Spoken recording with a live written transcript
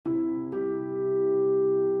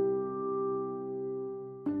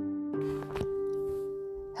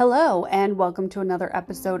Hello, and welcome to another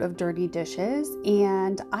episode of Dirty Dishes.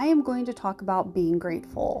 And I am going to talk about being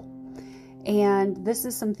grateful. And this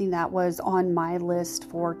is something that was on my list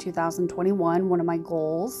for 2021, one of my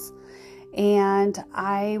goals. And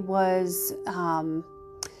I was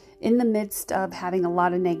in the midst of having a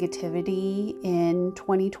lot of negativity in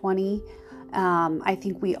 2020. I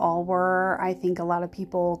think we all were. I think a lot of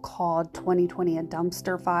people called 2020 a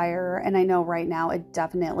dumpster fire. And I know right now it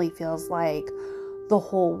definitely feels like the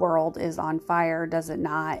whole world is on fire, does it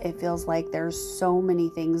not? It feels like there's so many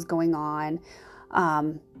things going on.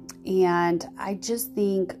 And I just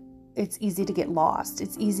think it's easy to get lost.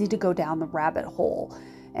 It's easy to go down the rabbit hole.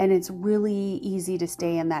 And it's really easy to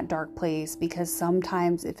stay in that dark place because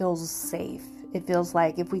sometimes it feels safe. It feels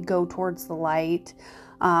like if we go towards the light,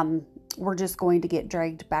 we're just going to get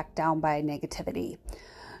dragged back down by negativity.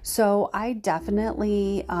 So I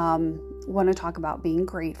definitely want to talk about being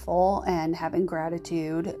grateful and having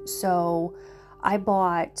gratitude. So I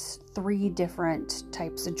bought 3 different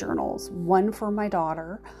types of journals, one for my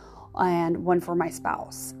daughter and one for my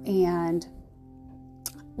spouse and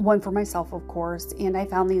one for myself, of course. And I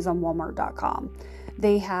found these on Walmart.com.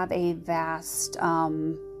 They have a vast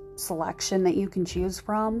selection that you can choose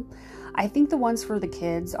from. I think the ones for the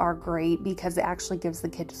kids are great because it actually gives the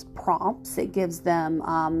kids prompts. It gives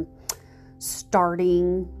them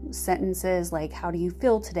starting sentences like, how do you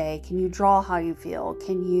feel today? Can you draw how you feel?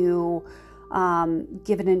 Can you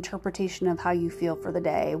give an interpretation of how you feel for the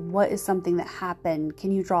day? What is something that happened?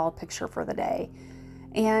 Can you draw a picture for the day?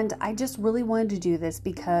 And I just really wanted to do this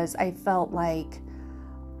because I felt like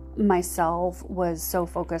myself was so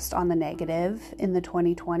focused on the negative in the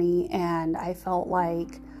 2020, and I felt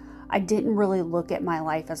like I didn't really look at my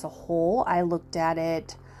life as a whole. I looked at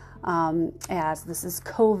it as this is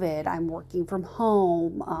COVID. I'm working from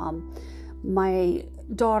home. My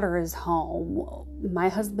daughter is home. My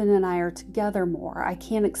husband and I are together more. I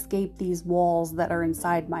can't escape these walls that are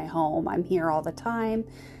inside my home. I'm here all the time.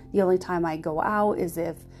 The only time I go out is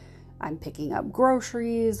if I'm picking up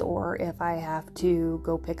groceries or if I have to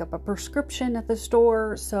go pick up a prescription at the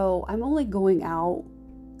store. So I'm only going out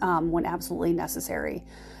when absolutely necessary.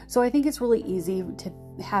 So I think it's really easy to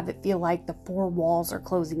have it feel like the 4 walls are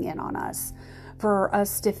closing in on us, for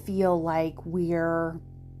us to feel like we're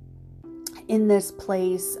in this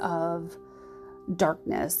place of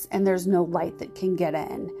darkness and there's no light that can get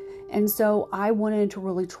in. And so I wanted to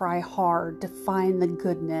really try hard to find the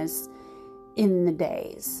goodness in the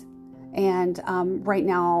days. And right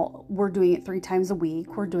now we're doing it 3 times a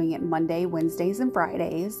week. We're doing it Monday, Wednesdays, and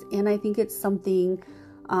Fridays. And I think it's something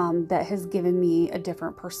that has given me a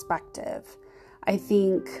different perspective. I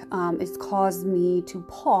think it's caused me to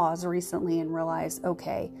pause recently and realize,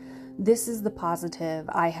 okay, this is the positive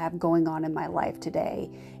I have going on in my life today.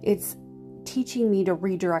 It's teaching me to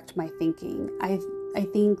redirect my thinking. I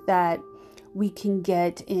think that we can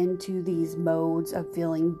get into these modes of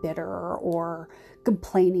feeling bitter or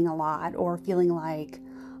complaining a lot or feeling like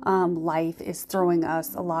life is throwing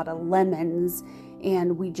us a lot of lemons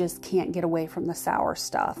and we just can't get away from the sour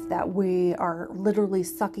stuff, that we are literally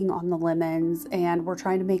sucking on the lemons and we're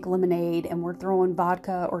trying to make lemonade and we're throwing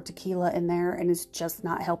vodka or tequila in there and it's just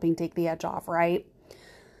not helping take the edge off, right?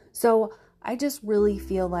 So I just really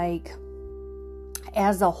feel like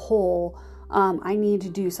as a whole, I need to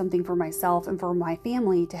do something for myself and for my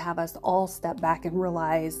family to have us all step back and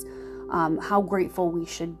realize how grateful we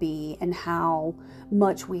should be and how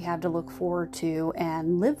much we have to look forward to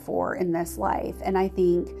and live for in this life. And I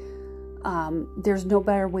think there's no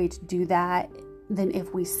better way to do that than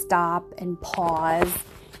if we stop and pause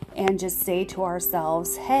and just say to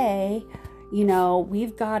ourselves, hey,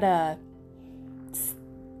 we've got to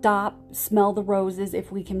stop, smell the roses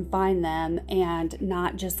if we can find them, and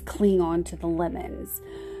not just cling on to the lemons.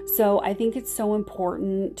 So I think it's so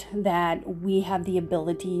important that we have the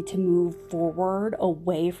ability to move forward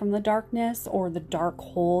away from the darkness or the dark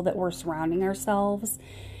hole that we're surrounding ourselves.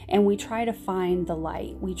 And we try to find the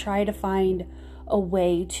light. We try to find a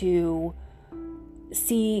way to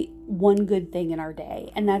see one good thing in our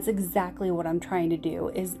day. And that's exactly what I'm trying to do.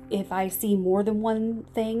 Is if I see more than one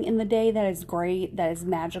thing in the day that is great, that is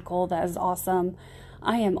magical, that is awesome,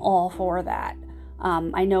 I am all for that.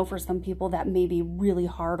 I know for some people that may be really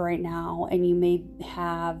hard right now, and you may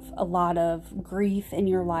have a lot of grief in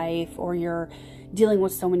your life, or you're dealing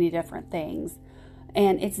with so many different things.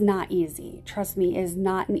 And it's not easy. Trust me, it is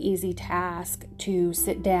not an easy task to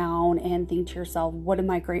sit down and think to yourself, what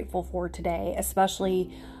am I grateful for today?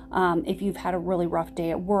 Especially if you've had a really rough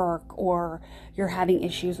day at work, or you're having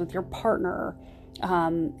issues with your partner,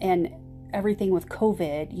 and everything with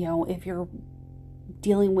COVID. If you're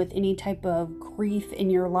dealing with any type of grief in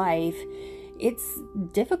your life, it's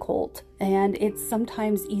difficult, and it's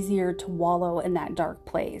sometimes easier to wallow in that dark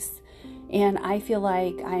place. And I feel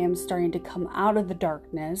like I am starting to come out of the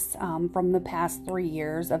darkness from the past 3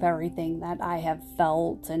 years of everything that I have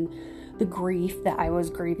felt, and the grief that I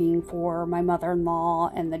was grieving for my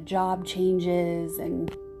mother-in-law, and the job changes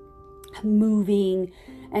and moving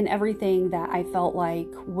and everything that I felt like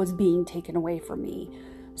was being taken away from me.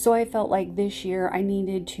 So I felt like this year I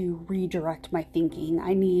needed to redirect my thinking.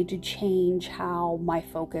 I needed to change how my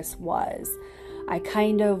focus was. I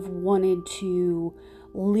kind of wanted to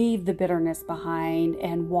leave the bitterness behind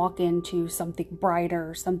and walk into something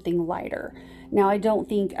brighter, something lighter. Now, I don't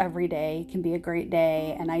think every day can be a great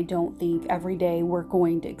day, and I don't think every day we're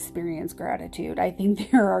going to experience gratitude. I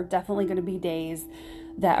think there are definitely going to be days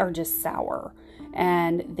that are just sour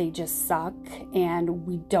and they just suck and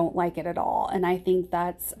we don't like it at all. And I think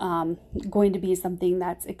that's going to be something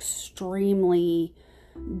that's extremely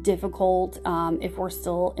difficult if we're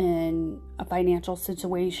still in a financial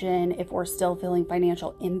situation, if we're still feeling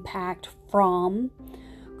financial impact from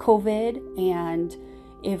COVID, and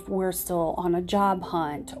if we're still on a job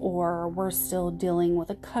hunt, or we're still dealing with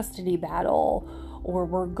a custody battle, or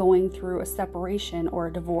we're going through a separation or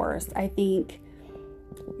a divorce. I think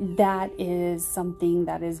that is something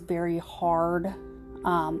that is very hard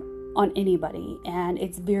on anybody, and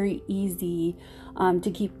it's very easy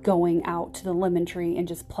to keep going out to the lemon tree and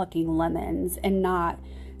just plucking lemons and not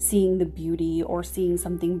seeing the beauty or seeing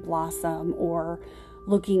something blossom, or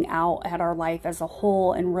looking out at our life as a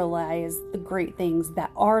whole and realize the great things that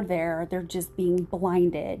are there. They're just being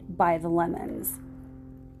blinded by the lemons.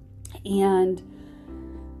 And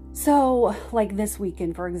so, like this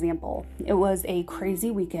weekend, for example, it was a crazy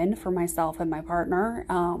weekend for myself and my partner.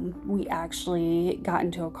 We actually got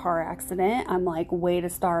into a car accident. I'm like, way to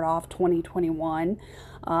start off 2021.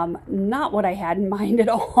 Not what I had in mind at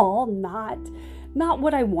all. Not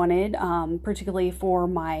what I wanted, particularly for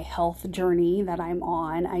my health journey that I'm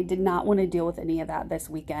on. I did not want to deal with any of that this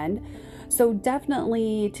weekend. So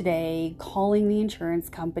definitely today, calling the insurance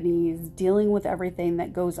companies, dealing with everything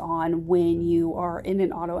that goes on when you are in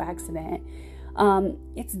an auto accident,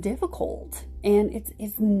 it's difficult and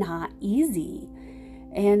it's not easy.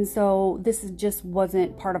 And so this just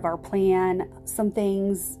wasn't part of our plan. Some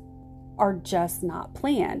things are just not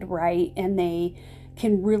planned, right? And they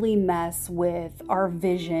can really mess with our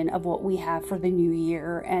vision of what we have for the new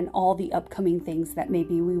year and all the upcoming things that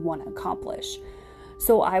maybe we want to accomplish.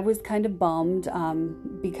 So I was kind of bummed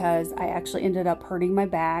because I actually ended up hurting my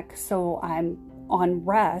back. So I'm on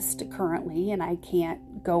rest currently and I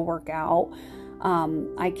can't go work out.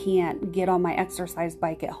 I can't get on my exercise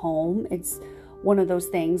bike at home. It's one of those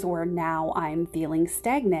things where now I'm feeling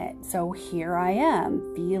stagnant. So here I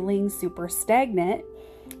am feeling super stagnant.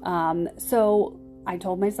 So I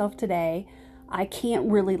told myself today, I can't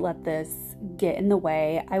really let this get in the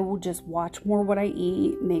way. I will just watch more what I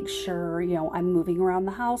eat, make sure, I'm moving around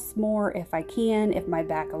the house more if I can, if my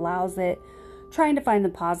back allows it, trying to find the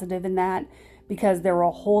positive in that, because there were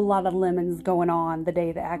a whole lot of lemons going on the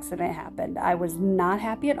day the accident happened. I was not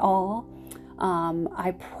happy at all.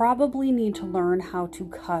 I probably need to learn how to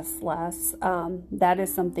cuss less. That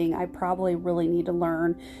is something I probably really need to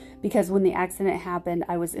learn, because when the accident happened,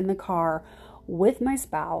 I was in the car with my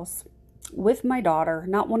spouse, with my daughter,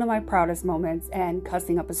 not one of my proudest moments, and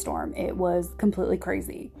cussing up a storm. It was completely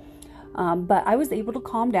crazy. But I was able to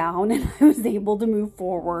calm down and I was able to move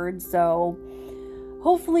forward. So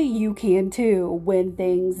hopefully you can too when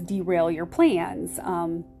things derail your plans.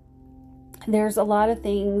 There's a lot of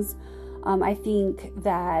things I think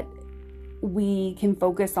that we can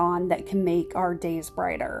focus on that can make our days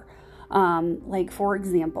brighter. Like for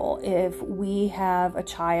example, if we have a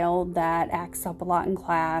child that acts up a lot in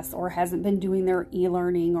class or hasn't been doing their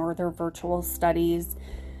e-learning or their virtual studies,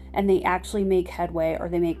 and they actually make headway or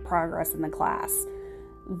they make progress in the class,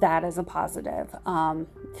 that is a positive.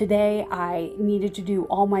 Today I needed to do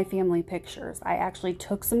all my family pictures. I actually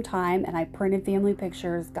took some time and I printed family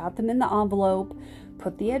pictures, got them in the envelope,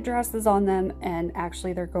 put the addresses on them, and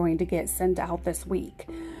actually they're going to get sent out this week.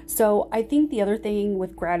 So I think the other thing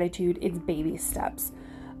with gratitude is baby steps.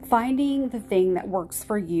 Finding the thing that works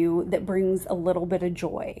for you that brings a little bit of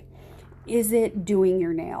joy. Is it doing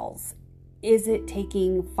your nails? Is it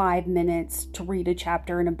taking 5 minutes to read a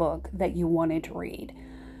chapter in a book that you wanted to read?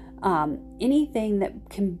 Anything that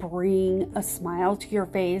can bring a smile to your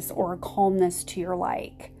face or a calmness to your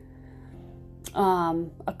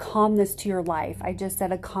a calmness to your life. I just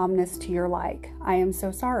said a calmness to your like. I am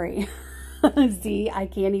so sorry. See, I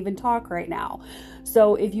can't even talk right now.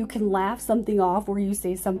 So if you can laugh something off where you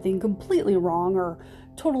say something completely wrong or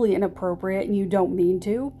totally inappropriate and you don't mean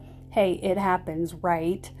to, hey, it happens,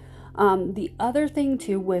 right? The other thing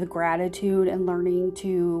too with gratitude and learning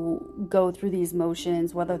to go through these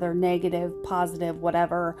motions, whether they're negative, positive,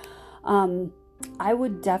 whatever, I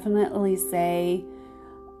would definitely say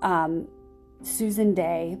Susan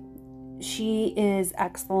Day. She is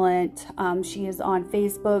excellent. She is on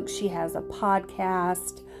Facebook. She has a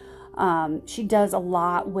podcast. She does a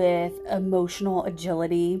lot with emotional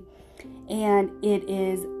agility, and it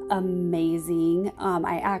is amazing.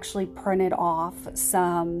 I actually printed off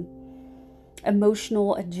some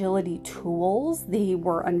emotional agility tools. They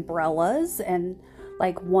were umbrellas, and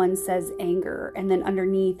like one says anger, and then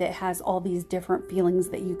underneath it has all these different feelings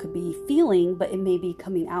that you could be feeling, but it may be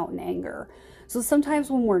coming out in anger. So sometimes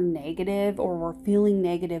when we're negative or we're feeling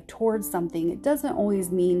negative towards something, it doesn't always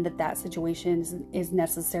mean that that situation is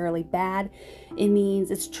necessarily bad. It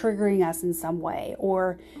means it's triggering us in some way,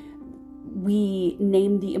 or we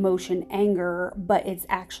name the emotion anger, but it's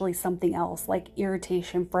actually something else like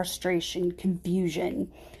irritation, frustration, confusion.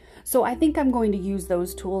 So I think I'm going to use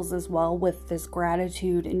those tools as well with this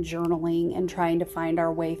gratitude and journaling and trying to find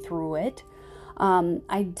our way through it.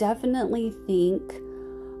 I definitely think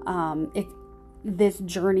this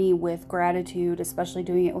journey with gratitude, especially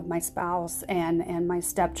doing it with my spouse and my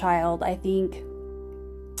stepchild, I think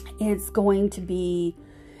it's going to be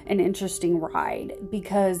an interesting ride,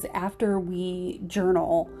 because after we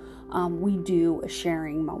journal, we do a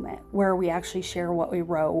sharing moment where we actually share what we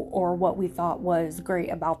wrote or what we thought was great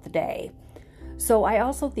about the day. So I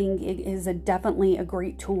also think it is definitely a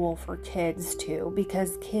great tool for kids too,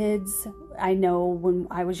 because kids, I know when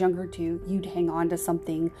I was younger too, you'd hang on to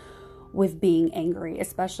something with being angry,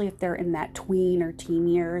 especially if they're in that tween or teen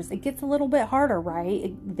years. It gets a little bit harder,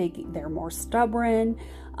 right? They're more stubborn.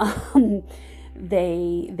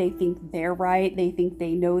 They think they're right. They think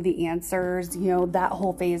they know the answers, that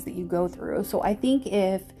whole phase that you go through. So I think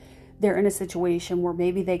if they're in a situation where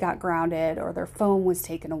maybe they got grounded or their phone was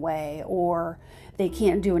taken away or they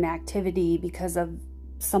can't do an activity because of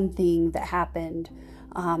something that happened,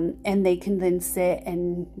 and they can then sit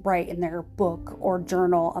and write in their book or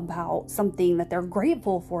journal about something that they're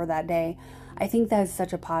grateful for that day, I think that's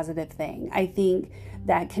such a positive thing. I think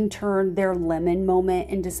that can turn their lemon moment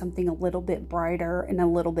into something a little bit brighter and a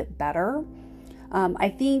little bit better. I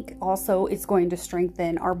think also it's going to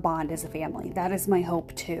strengthen our bond as a family. That is my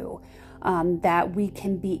hope too, that we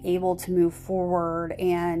can be able to move forward,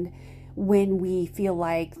 and when we feel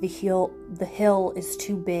like the hill is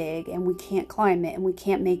too big and we can't climb it and we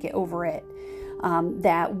can't make it over it,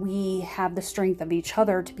 that we have the strength of each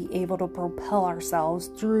other to be able to propel ourselves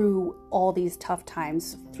through all these tough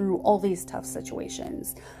times, through all these tough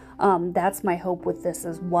situations. That's my hope with this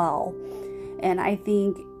as well. And I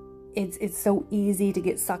think it's so easy to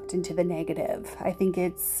get sucked into the negative. I think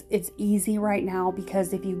it's easy right now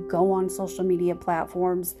because if you go on social media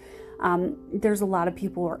platforms, there's a lot of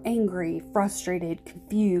people who are angry, frustrated,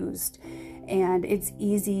 confused, and it's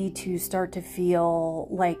easy to start to feel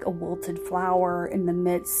like a wilted flower in the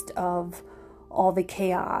midst of all the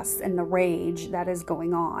chaos and the rage that is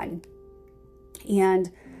going on.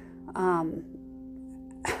 And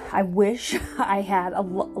I wish I had a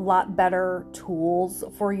lot better tools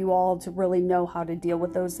for you all to really know how to deal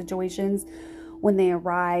with those situations when they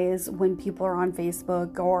arise, when people are on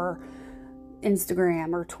Facebook or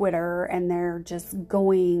Instagram or Twitter and they're just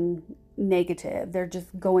going negative. They're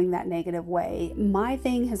just going that negative way. My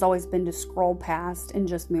thing has always been to scroll past and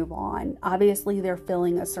just move on. Obviously, they're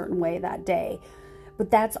feeling a certain way that day,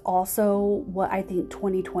 but that's also what I think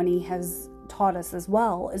 2020 has taught us as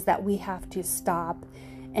well, is that we have to stop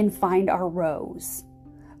and find our rose,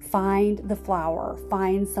 find the flower,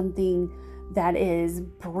 find something that is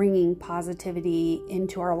bringing positivity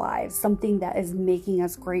into our lives, something that is making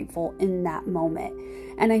us grateful in that moment.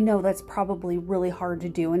 And I know that's probably really hard to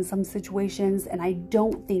do in some situations, and I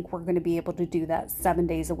don't think we're going to be able to do that 7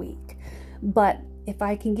 days a week. But if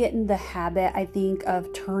I can get in the habit, I think,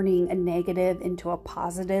 of turning a negative into a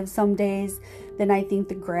positive some days, then I think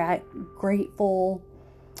the grateful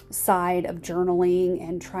side of journaling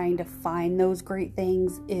and trying to find those great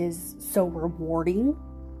things is so rewarding.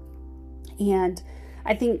 And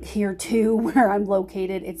I think here too, where I'm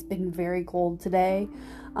located, it's been very cold today.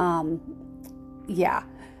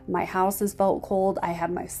 My house has felt cold. I have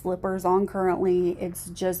my slippers on currently. It's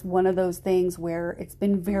just one of those things where it's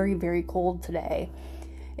been very, very cold today.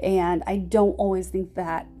 And I don't always think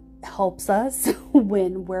that helps us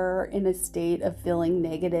when we're in a state of feeling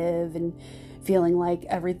negative and feeling like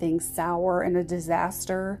everything's sour and a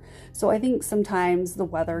disaster. So I think sometimes the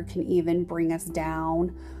weather can even bring us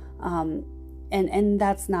down. And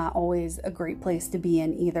that's not always a great place to be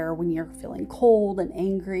in either, when you're feeling cold and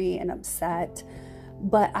angry and upset.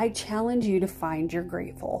 But I challenge you to find your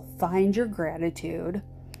grateful, find your gratitude,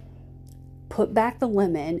 put back the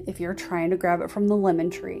lemon if you're trying to grab it from the lemon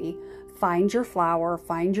tree, find your flower,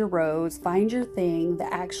 find your rose, find your thing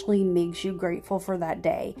that actually makes you grateful for that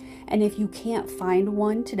day. And if you can't find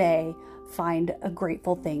one today, find a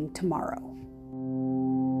grateful thing tomorrow.